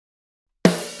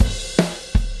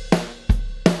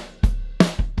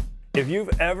If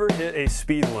you've ever hit a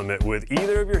speed limit with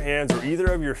either of your hands or either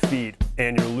of your feet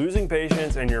and you're losing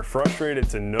patience and you're frustrated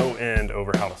to no end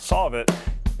over how to solve it,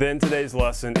 then today's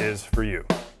lesson is for you.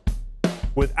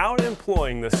 Without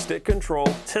employing the stick control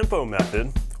tempo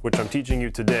method, which I'm teaching you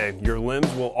today, your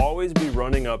limbs will always be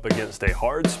running up against a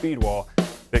hard speed wall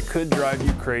that could drive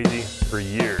you crazy for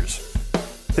years.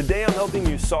 Today I'm helping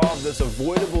you solve this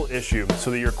avoidable issue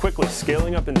so that you're quickly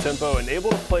scaling up in tempo and able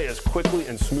to play as quickly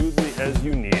and smoothly as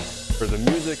you need for the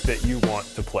music that you want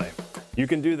to play. You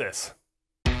can do this.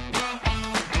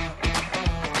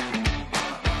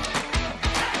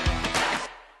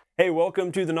 Hey,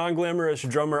 welcome to The Non-Glamorous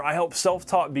Drummer. I help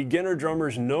self-taught beginner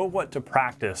drummers know what to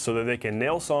practice so that they can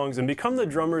nail songs and become the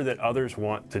drummer that others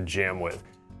want to jam with.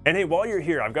 And hey, while you're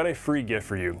here, I've got a free gift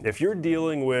for you. If you're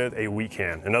dealing with a weak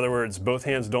hand, in other words, both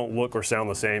hands don't look or sound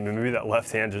the same, and maybe that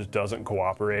left hand just doesn't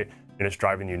cooperate and it's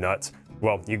driving you nuts,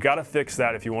 well, you gotta fix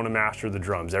that if you wanna master the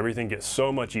drums. Everything gets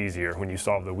so much easier when you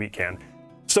solve the weak hand.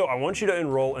 So I want you to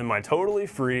enroll in my totally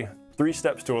free 3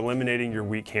 Steps to Eliminating Your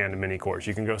Weak Hand mini course.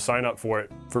 You can go sign up for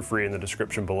it for free in the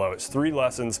description below. It's 3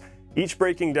 lessons, each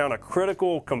breaking down a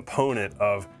critical component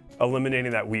of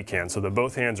eliminating that weak hand so that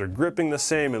both hands are gripping the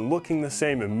same and looking the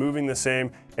same and moving the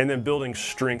same, and then building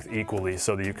strength equally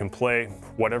so that you can play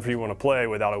whatever you want to play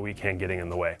without a weak hand getting in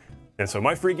the way. And so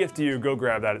my free gift to you, go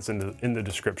grab that. It's in the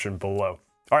description below.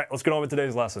 All right, let's get on with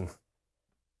today's lesson.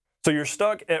 So you're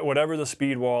stuck at whatever the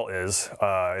speed wall is,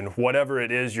 and whatever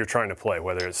it is you're trying to play,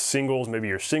 whether it's singles, maybe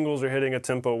your singles are hitting a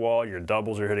tempo wall, your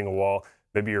doubles are hitting a wall,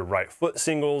 maybe your right foot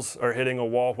singles are hitting a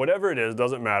wall, whatever it is,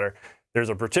 doesn't matter. There's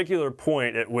a particular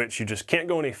point at which you just can't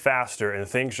go any faster and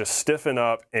things just stiffen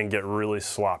up and get really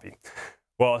sloppy.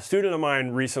 Well, a student of mine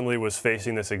recently was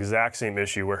facing this exact same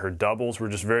issue where her doubles were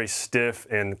just very stiff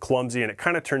and clumsy, and it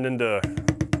kind of turned into,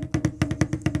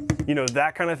 you know,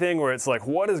 that kind of thing where it's like,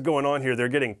 what is going on here? They're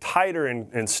getting tighter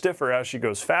and stiffer as she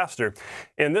goes faster.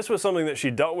 And this was something that she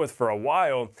dealt with for a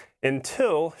while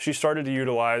until she started to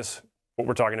utilize what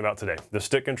we're talking about today, the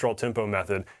stick control tempo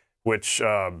method, which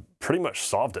pretty much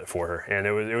solved it for her. And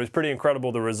it was pretty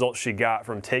incredible the results she got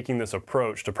from taking this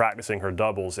approach to practicing her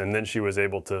doubles, and then she was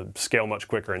able to scale much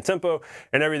quicker in tempo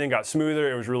and everything got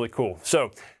smoother. It was really cool.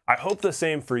 So I hope the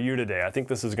same for you today. I think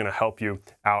this is gonna help you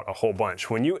out a whole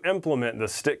bunch. When you implement the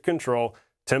stick control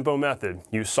tempo method,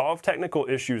 you solve technical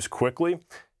issues quickly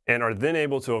and are then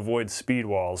able to avoid speed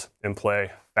walls and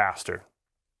play faster.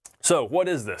 So what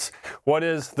is this? What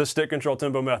is the stick control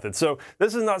tempo method? So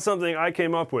this is not something I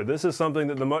came up with. This is something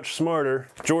that the much smarter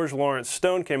George Lawrence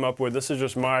Stone came up with. This is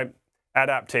just my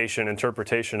adaptation,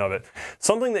 interpretation of it.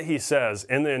 Something that he says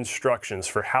in the instructions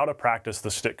for how to practice the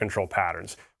stick control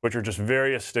patterns, which are just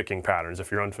various sticking patterns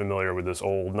if you're unfamiliar with this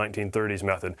old 1930s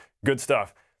method. Good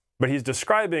stuff. But he's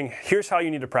describing, here's how you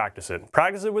need to practice it.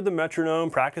 Practice it with the metronome,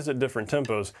 practice at different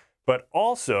tempos, but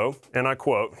also, and I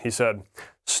quote, he said,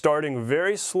 starting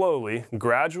very slowly,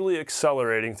 gradually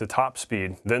accelerating to top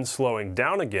speed, then slowing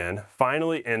down again,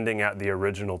 finally ending at the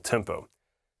original tempo.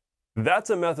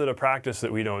 That's a method of practice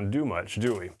that we don't do much,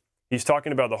 do we? He's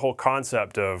talking about the whole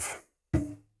concept of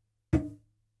and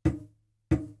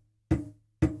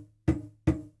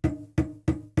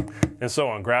so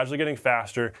on, gradually getting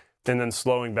faster and then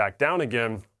slowing back down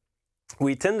again.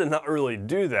 We tend to not really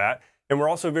do that. And we're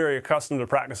also very accustomed to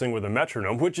practicing with a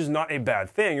metronome, which is not a bad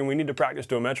thing, and we need to practice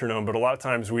to a metronome, but a lot of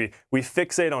times we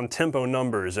fixate on tempo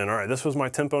numbers, and all right, this was my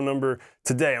tempo number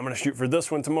today, I'm gonna shoot for this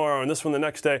one tomorrow and this one the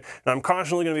next day, and I'm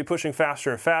constantly gonna be pushing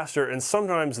faster and faster, and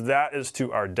sometimes that is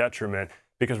to our detriment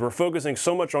because we're focusing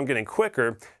so much on getting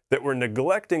quicker that we're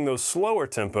neglecting those slower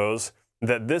tempos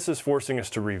that this is forcing us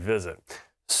to revisit.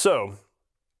 So,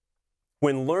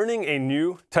 when learning a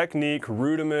new technique,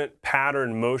 rudiment,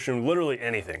 pattern, motion, literally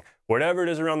anything, whatever it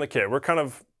is around the kit, we're kind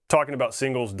of talking about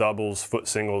singles, doubles, foot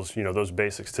singles, you know, those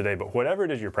basics today, but whatever it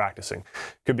is you're practicing,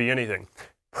 could be anything.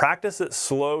 Practice it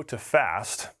slow to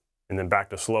fast, and then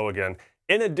back to slow again,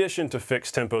 in addition to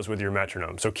fixed tempos with your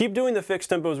metronome. So keep doing the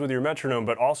fixed tempos with your metronome,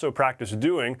 but also practice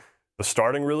doing the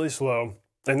starting really slow,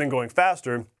 and then going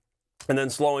faster, and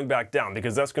then slowing back down,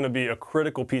 because that's gonna be a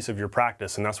critical piece of your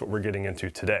practice, and that's what we're getting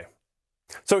into today.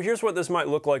 So here's what this might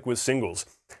look like with singles.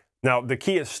 Now, the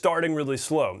key is starting really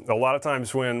slow. A lot of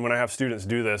times when I have students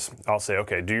do this, I'll say,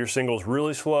 okay, do your singles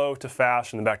really slow to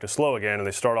fast and then back to slow again, and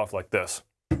they start off like this.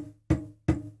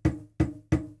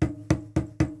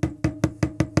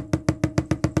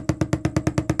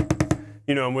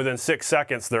 You know, and within 6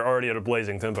 seconds, they're already at a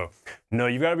blazing tempo. No,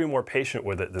 you've got to be more patient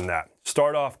with it than that.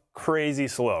 Start off crazy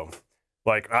slow.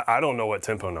 Like, I don't know what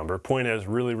tempo number. Point is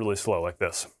really, really slow, like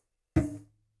this.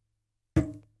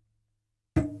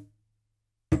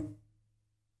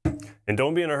 And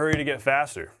don't be in a hurry to get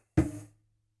faster.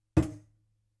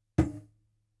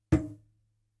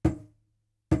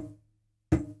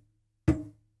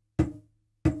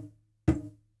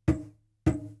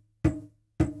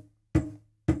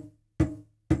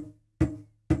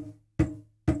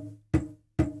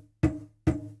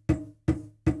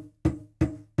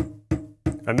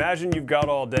 Imagine you've got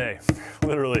all day,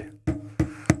 literally.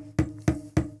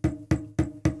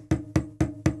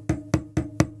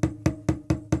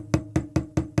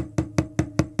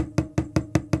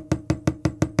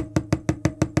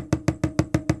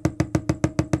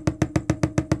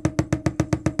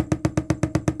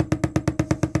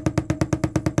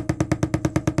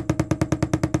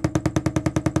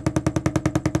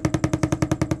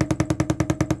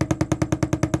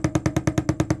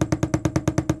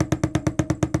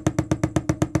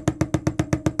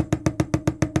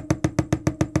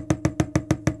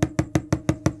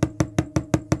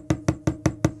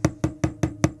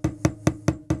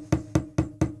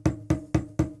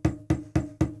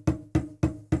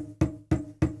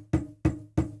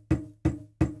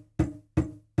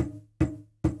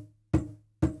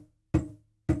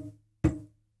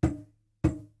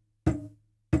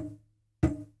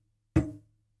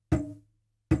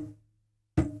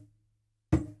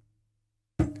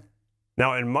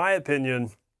 Now, in my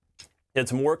opinion,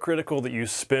 it's more critical that you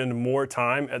spend more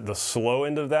time at the slow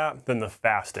end of that than the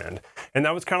fast end. And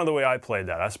that was kind of the way I played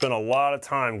that. I spent a lot of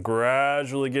time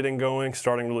gradually getting going,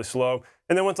 starting really slow.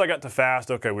 And then once I got to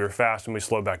fast, okay, we were fast and we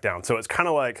slowed back down. So it's kind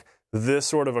of like this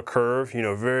sort of a curve, you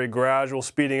know, very gradual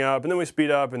speeding up, and then we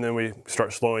speed up, and then we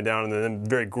start slowing down, and then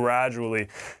very gradually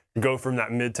go from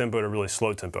that mid-tempo to really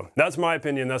slow tempo. That's my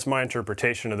opinion, that's my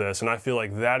interpretation of this, and I feel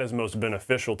like that is most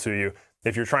beneficial to you.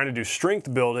 If you're trying to do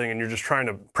strength building and you're just trying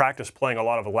to practice playing a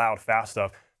lot of loud, fast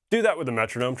stuff, do that with the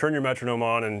metronome. Turn your metronome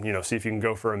on and, you know, see if you can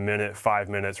go for a minute, 5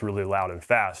 minutes, really loud and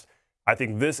fast. I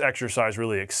think this exercise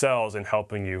really excels in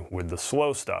helping you with the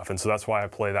slow stuff, and so that's why I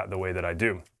play that the way that I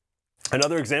do.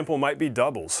 Another example might be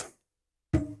doubles.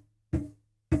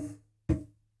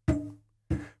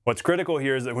 What's critical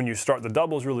here is that when you start the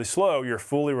doubles really slow, you're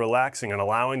fully relaxing and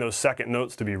allowing those second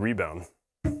notes to be rebound.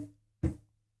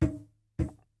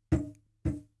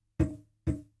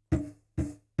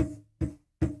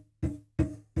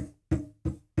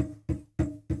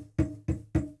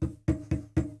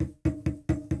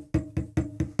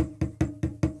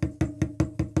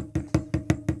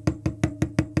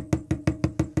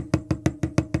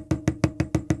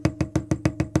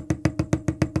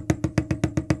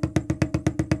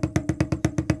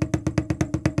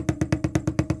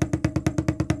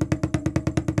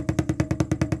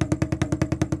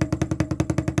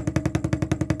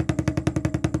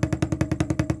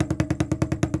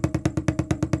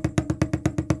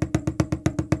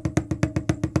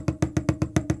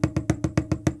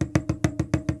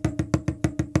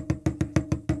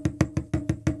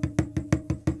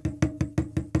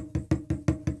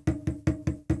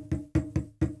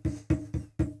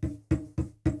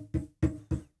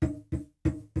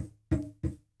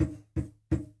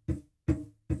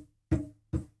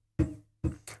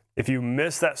 If you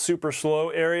miss that super slow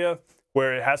area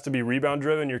where it has to be rebound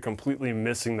driven, you're completely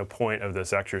missing the point of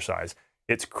this exercise.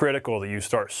 It's critical that you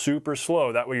start super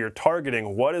slow. That way you're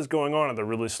targeting what is going on at the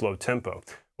really slow tempo.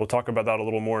 We'll talk about that a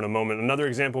little more in a moment. Another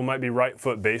example might be right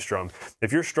foot bass drum.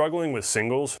 If you're struggling with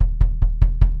singles,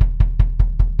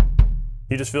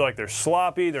 you just feel like they're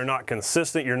sloppy, they're not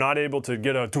consistent, you're not able to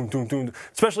get a doom, doom, doom,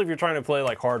 especially if you're trying to play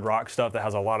like hard rock stuff that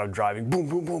has a lot of driving, boom,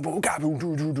 boom, boom, boom, boom,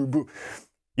 boom, boom, boom, boom.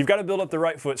 You've got to build up the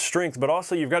right foot strength, but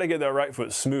also you've got to get that right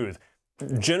foot smooth.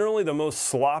 Generally, the most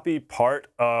sloppy part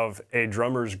of a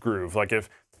drummer's groove, like if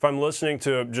I'm listening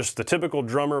to just the typical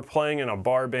drummer playing in a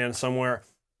bar band somewhere,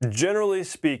 generally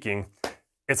speaking,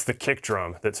 it's the kick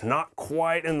drum that's not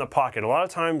quite in the pocket. A lot of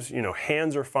times, you know,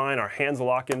 hands are fine, our hands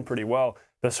lock in pretty well,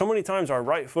 but so many times our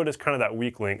right foot is kind of that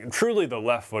weak link. And truly the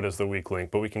left foot is the weak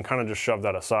link, but we can kind of just shove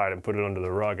that aside and put it under the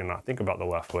rug and not think about the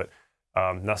left foot.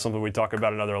 That's something we talk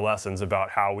about in other lessons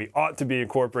about how we ought to be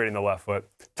incorporating the left foot.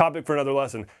 Topic for another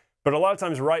lesson. But a lot of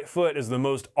times right foot is the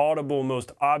most audible,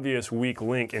 most obvious weak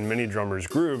link in many drummers'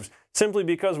 grooves simply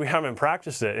because we haven't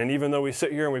practiced it. And even though we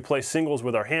sit here and we play singles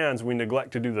with our hands, we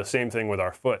neglect to do the same thing with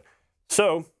our foot.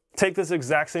 So take this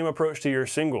exact same approach to your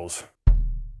singles.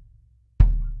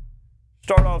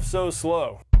 Start off so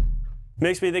slow.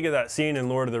 Makes me think of that scene in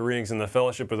Lord of the Rings and the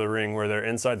Fellowship of the Ring where they're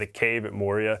inside the cave at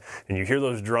Moria and you hear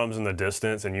those drums in the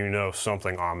distance and you know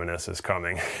something ominous is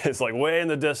coming. It's like way in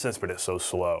the distance, but it's so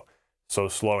slow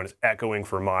and it's echoing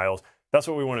for miles. That's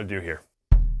what we want to do here.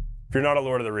 If you're not a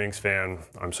Lord of the Rings fan,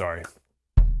 I'm sorry.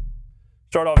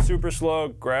 Start off super slow,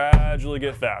 gradually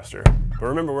get faster. But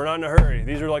remember, we're not in a hurry.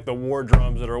 These are like the war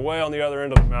drums that are way on the other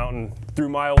end of the mountain through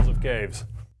miles of caves.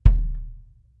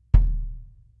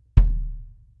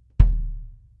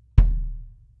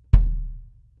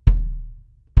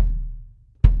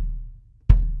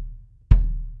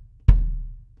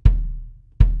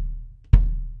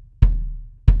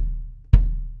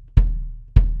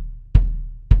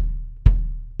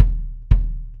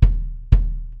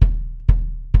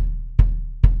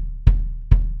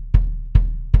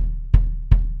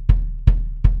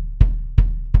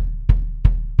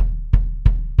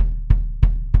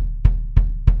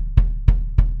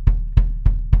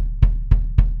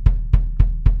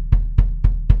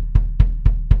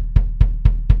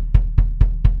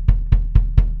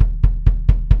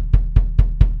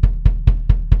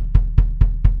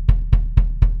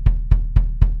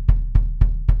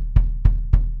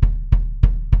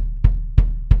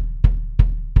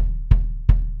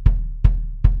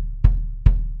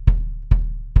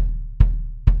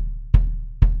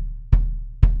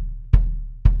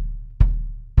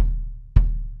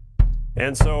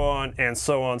 and so on and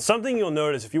so on. Something you'll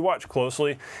notice if you watch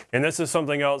closely, and this is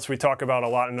something else we talk about a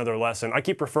lot in other lessons. I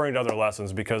keep referring to other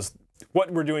lessons because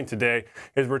what we're doing today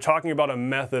is we're talking about a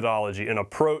methodology, an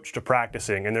approach to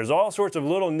practicing, and there's all sorts of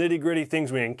little nitty-gritty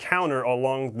things we encounter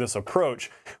along this approach,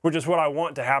 which is what I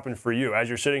want to happen for you. As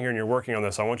you're sitting here and you're working on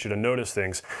this, I want you to notice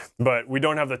things, but we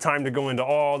don't have the time to go into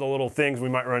all the little things we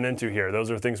might run into here. Those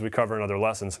are things we cover in other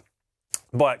lessons.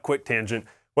 But quick tangent,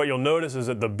 what you'll notice is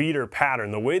that the beater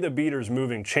pattern, the way the beater's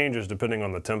moving changes depending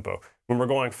on the tempo. When we're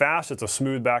going fast, it's a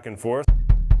smooth back and forth.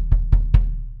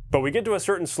 But we get to a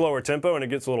certain slower tempo and it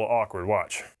gets a little awkward.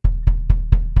 Watch.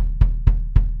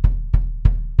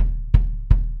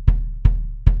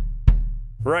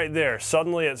 Right there,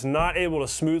 suddenly it's not able to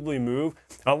smoothly move.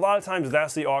 A lot of times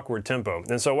that's the awkward tempo.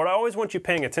 And so what I always want you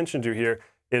paying attention to here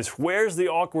is where's the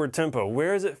awkward tempo?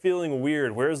 Where is it feeling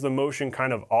weird? Where's the motion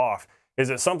kind of off? Is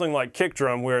it something like kick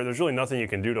drum where there's really nothing you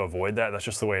can do to avoid that? That's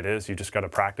just the way it is. You just got to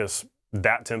practice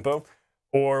that tempo.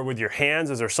 Or with your hands,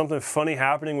 is there something funny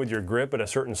happening with your grip at a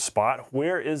certain spot?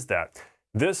 Where is that?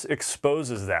 This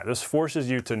exposes that. This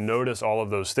forces you to notice all of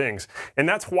those things. And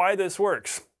that's why this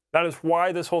works. That is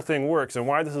why this whole thing works and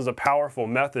why this is a powerful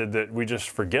method that we just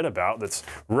forget about. That's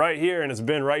right here and it's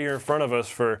been right here in front of us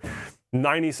for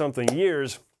 90-something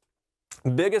years.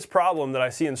 Biggest problem that I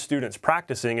see in students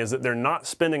practicing is that they're not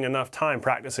spending enough time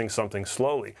practicing something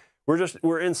slowly.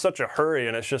 We're in such a hurry,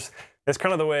 and it's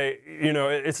kind of the way, you know,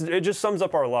 it just sums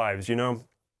up our lives, you know.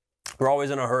 We're always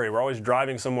in a hurry. We're always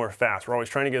driving somewhere fast. We're always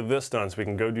trying to get this done so we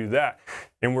can go do that.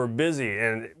 And we're busy,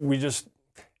 and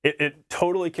it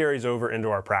totally carries over into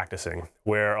our practicing,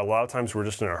 where a lot of times we're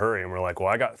just in a hurry and we're like, well,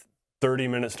 I got 30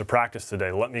 minutes to practice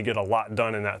today. Let me get a lot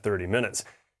done in that 30 minutes.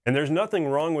 And there's nothing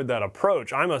wrong with that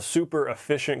approach. I'm a super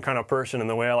efficient kind of person in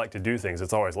the way I like to do things.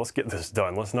 It's always, let's get this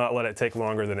done. Let's not let it take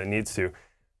longer than it needs to.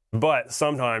 But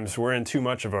sometimes we're in too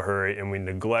much of a hurry and we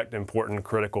neglect important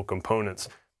critical components.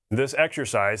 This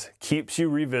exercise keeps you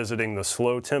revisiting the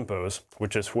slow tempos,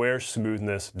 which is where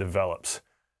smoothness develops.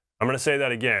 I'm going to say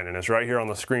that again, and it's right here on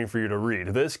the screen for you to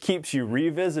read. This keeps you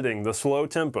revisiting the slow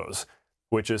tempos,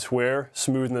 which is where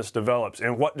smoothness develops.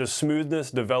 And what does smoothness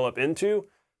develop into?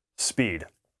 Speed.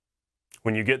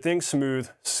 When you get things smooth,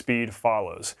 speed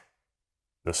follows.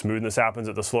 The smoothness happens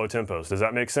at the slow tempos. Does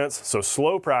that make sense? So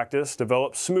slow practice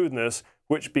develops smoothness,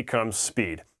 which becomes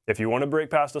speed. If you want to break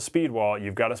past a speed wall,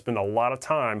 you've got to spend a lot of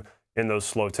time in those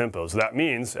slow tempos. That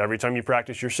means every time you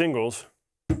practice your singles,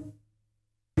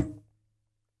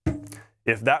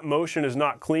 if that motion is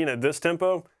not clean at this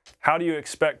tempo, how do you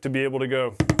expect to be able to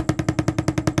go?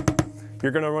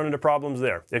 You're going to run into problems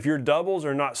there. If your doubles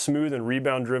are not smooth and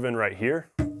rebound driven right here,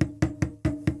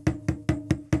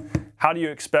 how do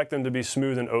you expect them to be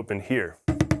smooth and open here?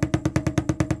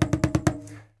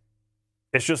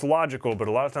 It's just logical, but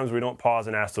a lot of times we don't pause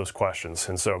and ask those questions.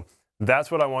 And so that's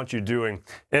what I want you doing.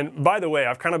 And by the way,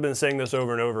 I've kind of been saying this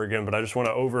over and over again, but I just want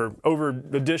to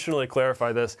additionally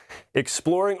clarify this.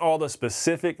 Exploring all the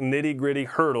specific nitty-gritty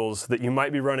hurdles that you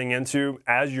might be running into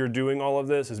as you're doing all of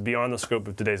this is beyond the scope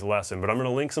of today's lesson. But I'm going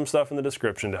to link some stuff in the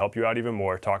description to help you out even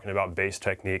more, talking about bass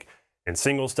technique and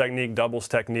singles technique, doubles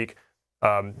technique,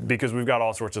 because we've got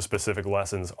all sorts of specific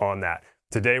lessons on that.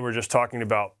 Today we're just talking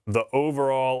about the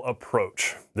overall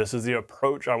approach. This is the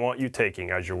approach I want you taking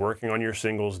as you're working on your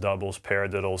singles, doubles,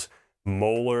 paradiddles,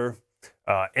 molar,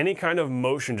 any kind of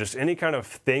motion, just any kind of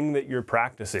thing that you're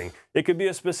practicing. It could be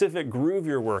a specific groove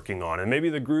you're working on, and maybe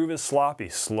the groove is sloppy.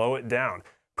 Slow it down.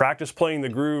 Practice playing the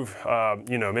groove,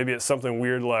 you know, maybe it's something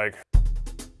weird like...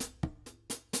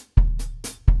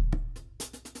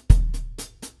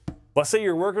 Let's say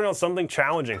you're working on something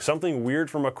challenging, something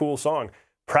weird from a cool song.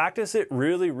 Practice it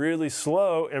really, really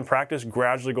slow and practice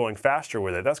gradually going faster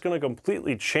with it. That's going to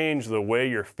completely change the way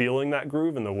you're feeling that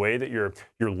groove and the way that you're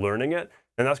learning it.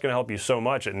 And that's going to help you so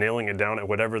much at nailing it down at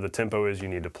whatever the tempo is you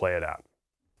need to play it at.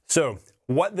 So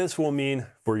what this will mean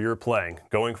for your playing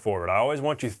going forward. I always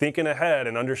want you thinking ahead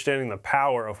and understanding the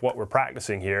power of what we're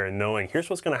practicing here and knowing here's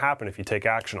what's going to happen if you take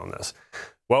action on this.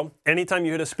 Well, anytime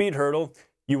you hit a speed hurdle,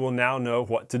 you will now know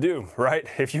what to do, right?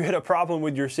 If you hit a problem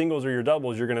with your singles or your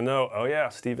doubles, you're going to know, oh yeah,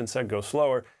 Steven said go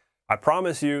slower. I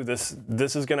promise you this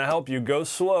is going to help you. Go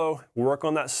slow, work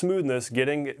on that smoothness,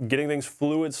 getting things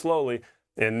fluid slowly,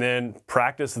 and then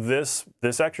practice this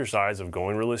exercise of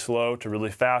going really slow to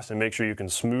really fast and make sure you can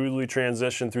smoothly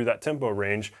transition through that tempo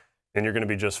range, and you're going to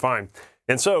be just fine.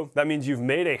 And so that means you've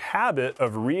made a habit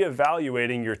of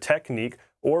reevaluating your technique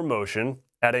or motion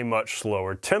at a much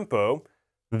slower tempo,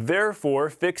 therefore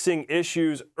fixing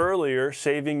issues earlier,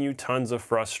 saving you tons of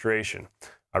frustration.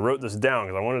 I wrote this down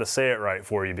because I wanted to say it right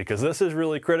for you, because this is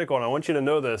really critical, and I want you to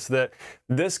know this, that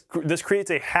this creates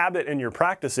a habit in your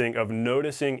practicing of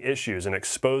noticing issues and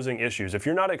exposing issues. If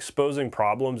you're not exposing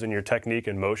problems in your technique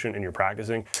and motion in your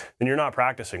practicing, then you're not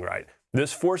practicing right.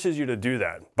 This forces you to do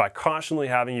that by constantly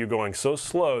having you going so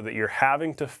slow that you're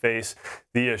having to face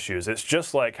the issues. It's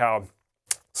just like how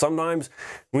sometimes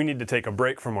we need to take a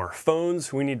break from our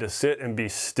phones. We need to sit and be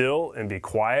still and be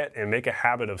quiet and make a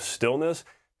habit of stillness,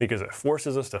 because it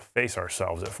forces us to face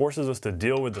ourselves. It forces us to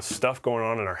deal with the stuff going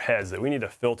on in our heads that we need to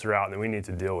filter out and that we need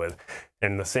to deal with.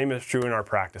 And the same is true in our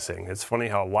practicing. It's funny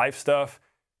how life stuff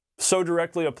so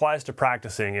directly applies to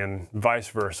practicing and vice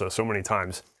versa so many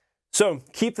times. So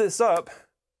keep this up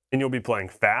and you'll be playing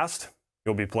fast,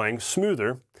 you'll be playing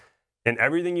smoother, and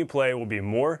everything you play will be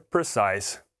more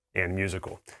precise and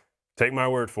musical. Take my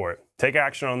word for it. Take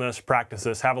action on this, practice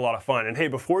this, have a lot of fun. And hey,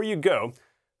 before you go,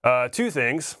 2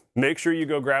 things. Make sure you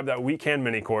go grab that We Can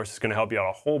mini course. It's going to help you out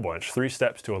a whole bunch. 3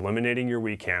 steps to eliminating your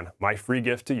we can. My free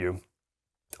gift to you.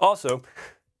 Also,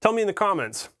 tell me in the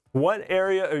comments, what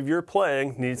area of your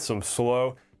playing needs some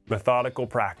slow, methodical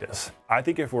practice? I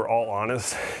think if we're all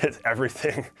honest, it's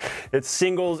everything. It's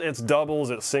singles, it's doubles,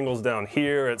 it's singles down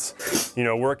here, it's, you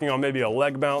know, working on maybe a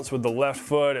leg bounce with the left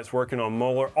foot, it's working on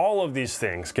molar. All of these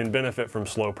things can benefit from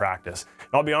slow practice. And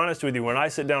I'll be honest with you, when I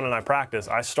sit down and I practice,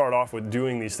 I start off with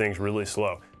doing these things really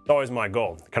slow. It's always my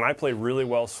goal. Can I play really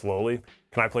well slowly?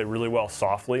 Can I play really well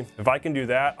softly? If I can do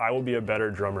that, I will be a better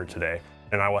drummer today,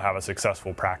 and I will have a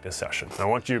successful practice session. I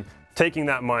want you taking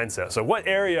that mindset. So what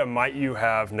area might you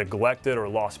have neglected or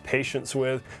lost patience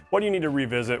with? What do you need to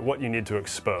revisit? What you need to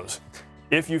expose?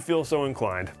 If you feel so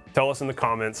inclined, tell us in the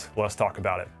comments. Let's talk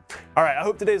about it. All right, I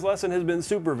hope today's lesson has been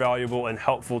super valuable and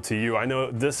helpful to you. I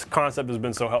know this concept has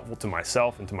been so helpful to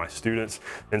myself and to my students.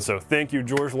 And so thank you,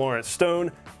 George Lawrence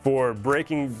Stone, for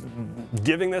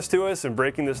giving this to us and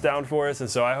breaking this down for us. And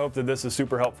so I hope that this is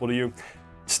super helpful to you.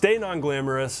 Stay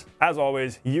non-glamorous. As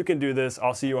always, you can do this.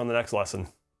 I'll see you on the next lesson.